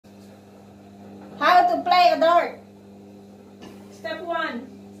to play a dart. Step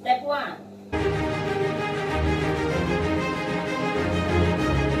 1. Step 1.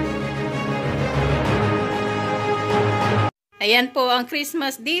 Ayan po ang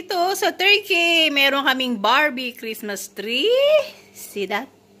Christmas dito sa Turkey. Meron kaming Barbie Christmas tree. See that?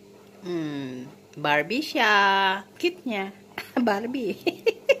 Barbie siya. Cute niya. Barbie.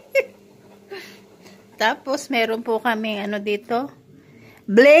 Tapos meron po kaming ano dito.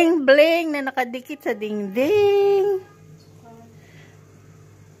 Bling bling na nakadikit sa dingding.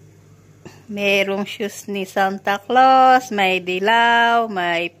 Merong shoes ni Santa Claus. May dilaw,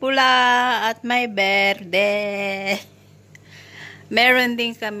 may pula, at may berde. Meron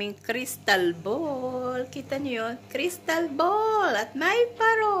din kaming crystal ball. Kita niyo yun? Crystal ball. At may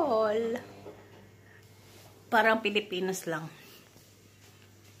parol. Parang Pilipinas lang.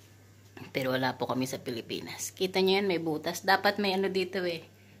 Pero wala po kami sa Pilipinas. Kita niyo yan? May butas. Dapat may ano dito eh.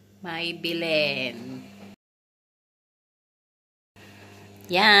 May bilen.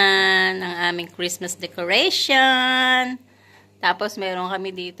 Yan. Ang aming Christmas decoration. Tapos meron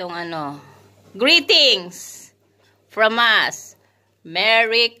kami ditong ano. Greetings from us.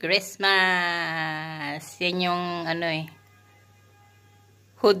 Merry Christmas! Yan yung ano eh.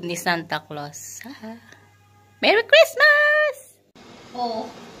 Hood ni Santa Claus. Merry Christmas! Oh.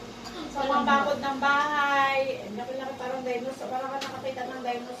 Sa mga bakod ng bahay. Laki-laki parang dinosaur. Parang ka nakakita ng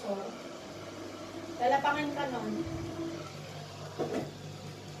dinosaur. Lalapangin ka nun.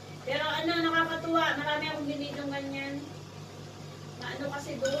 Pero ano, nakakatuwa. Marami akong binidong ganyan. Maano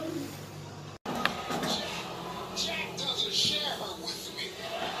kasi doon.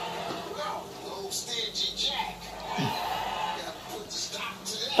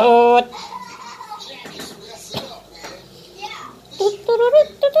 Tot.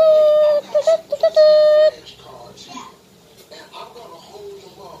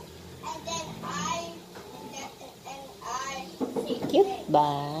 Cute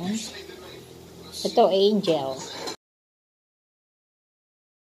ba? Ito angel.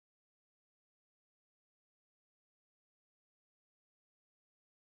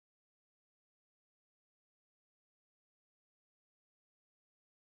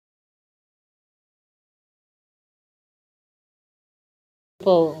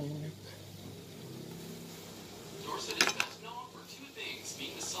 Po.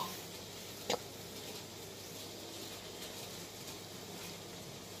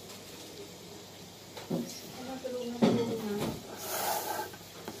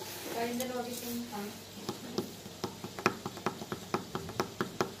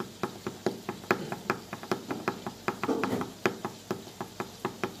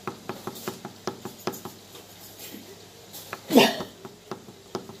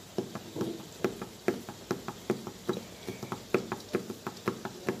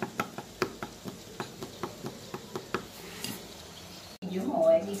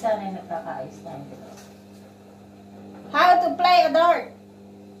 Hindi sana yung nagkakaayos tayo. How to play a dart?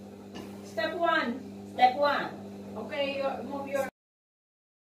 Step 1. Step 1. Okay, move your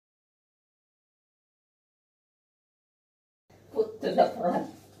Foot to the front.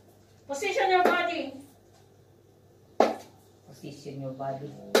 position your body. Position your body.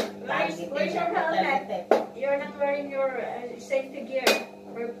 Where's your helmet? You're not wearing your safety gear.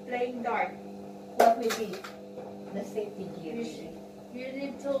 We're playing dart. What will be the safety gear? You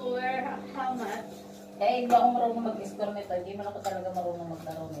need to wear a helmet. Eh, hindi ako marunong mag-score nito. Hindi man ako talaga marunong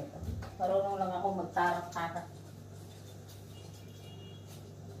maglaro nito. Marunong lang ako magtarak-tarak.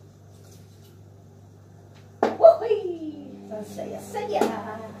 Woohoo! Ang saya-saya!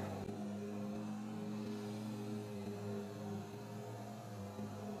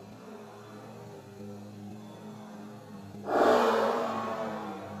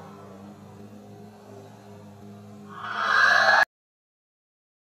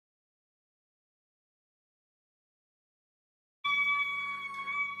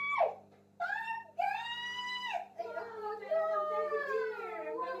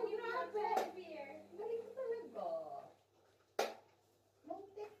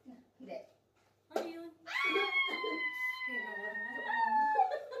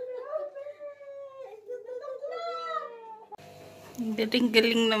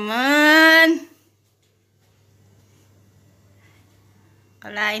 Galing-galing naman.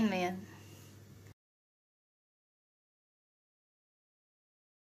 Kalain mo yan.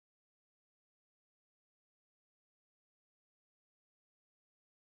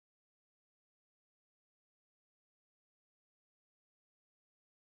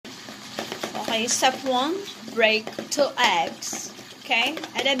 Okay, step 1, break 2 eggs. Okay,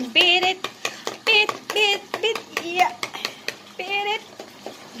 and then beat it. Beat, yeah. Beat it.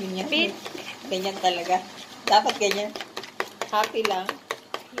 Beat, Ganyan talaga. Dapat ganyan. Happy lang.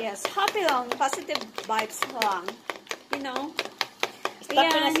 Yes, happy lang. Positive vibes lang. You know? Stop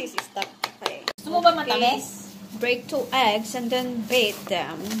Ayan. na sis, stop. Okay. Gusto mo ba matamis? Break 2 eggs and then beat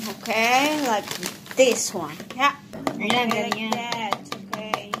them. Okay? Like this one. Yeah. Ayan, Like ganyan. that.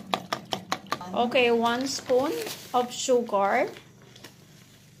 Okay. Okay, 1 spoon of sugar.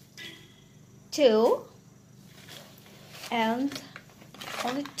 2. And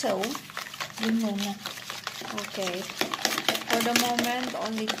only 2. Yun muna. Okay. For the moment,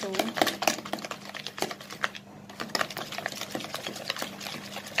 only 2.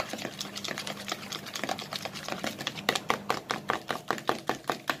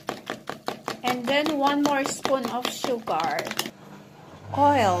 And then 1 more spoon of sugar.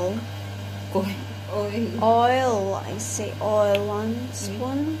 Oil. Oil. Oil. I say oil. 1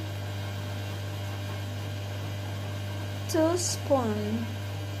 spoon. 2 spoon.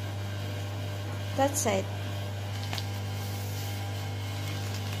 That's it.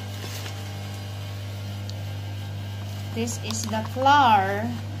 This is the flour.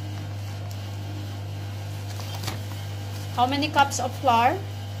 How many cups of flour?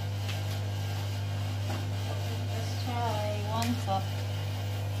 Let's try 1 cup.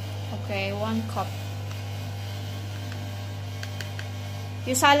 Okay, 1 cup.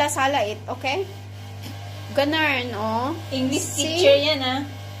 You sala-sala it, okay? Ganarn, oh. English See? teacher yan, ah.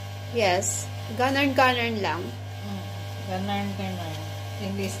 Yes. Ganarn lang. Ganon.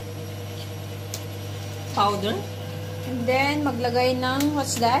 English. Powder? And then, maglagay ng,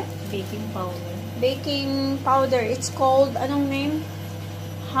 what's that? Baking powder. Baking powder. It's called, anong name?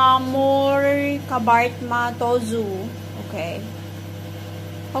 Hamor Kabartma Tozu. Okay.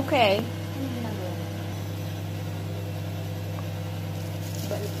 Okay.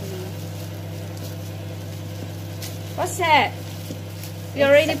 What's that? You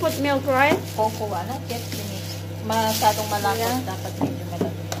already put milk, right? Cocoa, not yet finished. Masyadong malapot. Yeah. Dapat medyo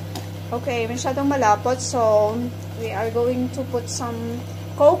malapot. Okay, masyadong malapot. So, we are going to put some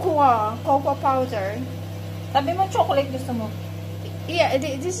cocoa powder. Sabi mo chocolate gusto mo? Yeah,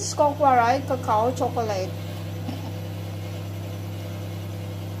 this is cocoa, right? Cacao, chocolate.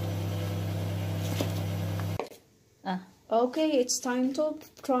 Okay, it's time to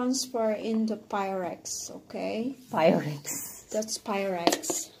transfer in the Pyrex, okay? Pyrex. That's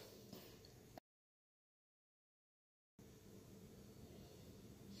Pyrex.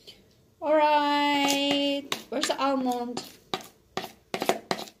 Alright, where's the almond?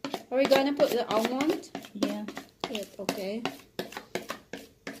 Are we gonna put the almond? Yeah. It, okay.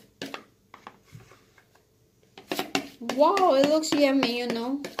 Wow, it looks yummy, you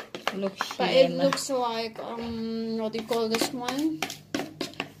know. Looks But it looks like, what do you call this one?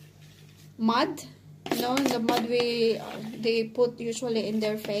 Mud. You know, the mud they put usually in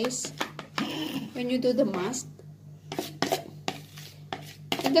their face when you do the mask.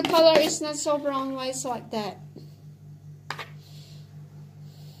 And the color is not so brown, why it's like that.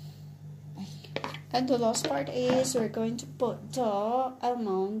 And the last part is we're going to put the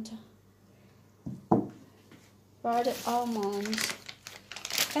almond. Where are the almonds?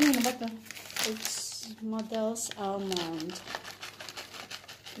 Kanino ba to? It's Model's almond.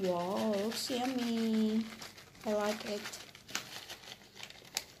 Wow, looks yummy. I like it.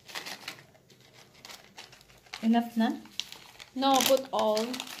 Enough na? No, put all.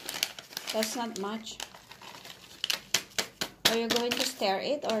 That's not much. Are you going to stir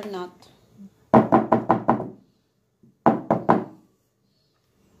it or not?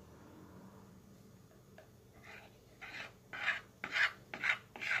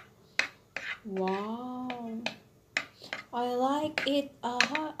 Wow, I like it.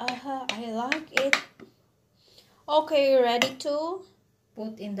 I like it. Okay, you ready to?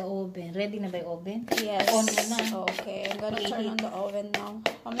 Put in the oven. Ready na ba yung oven? Yes. On mo na. Okay, I'm gonna turn on the oven now.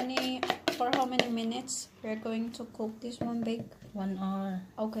 For how many minutes we're going to cook this one bake? 1 hour.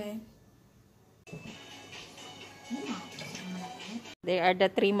 Okay. They are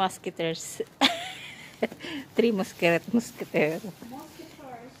the 3 musketeers. 3 musketeers.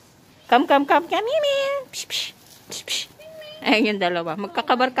 Come, here. Psh, psh, psh, psh. Ayun yung dalawa.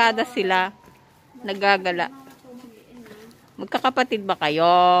 Magkakabarkada sila. Nagagala. Magkakapatid ba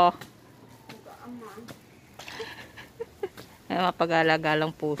kayo? Ay,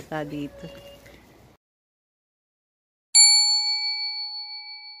 mapag-alagalang pusa dito.